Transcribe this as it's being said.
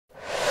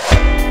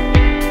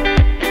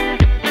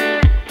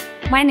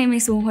My name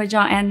is Wenhui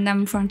and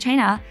I'm from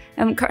China.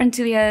 I'm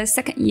currently a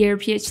second-year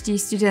PhD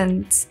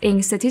student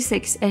in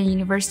statistics at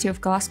University of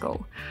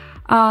Glasgow.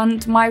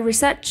 And my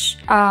research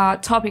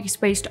topic is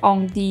based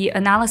on the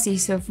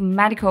analysis of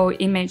medical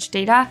image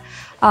data,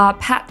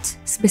 PET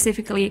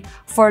specifically,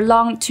 for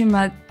lung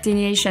tumor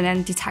delineation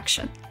and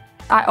detection.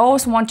 I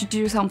always want to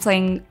do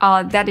something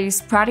that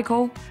is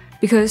practical,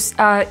 because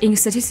in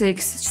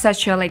statistics,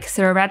 such a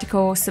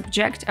theoretical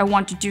subject, I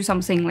want to do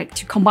something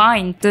to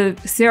combine the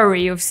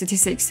theory of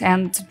statistics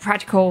and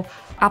practical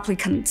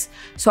applicants.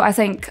 So I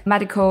think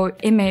medical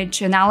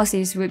image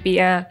analysis would be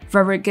a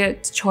very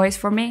good choice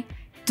for me.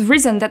 The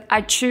reason that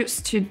I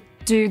choose to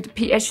do the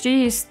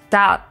PhD is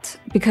that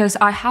because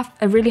I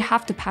really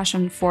have the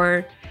passion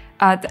for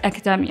the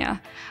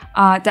academia,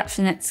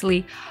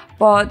 definitely.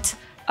 But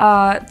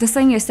the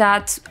thing is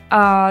that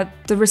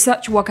the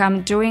research work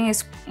I'm doing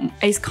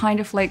is kind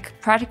of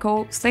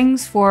practical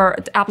things for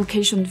the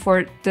application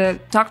for the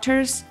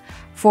doctors,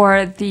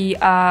 for the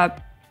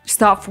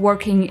staff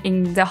working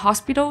in the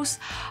hospitals.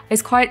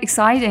 It's quite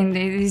exciting,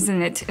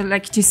 isn't it?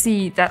 To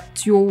see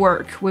that your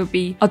work will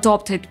be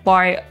adopted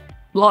by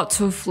lots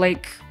of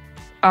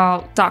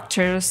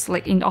doctors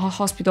in the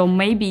hospital,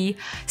 maybe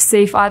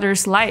save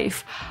others'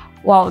 life.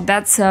 Wow,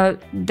 that's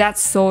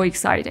so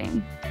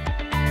exciting.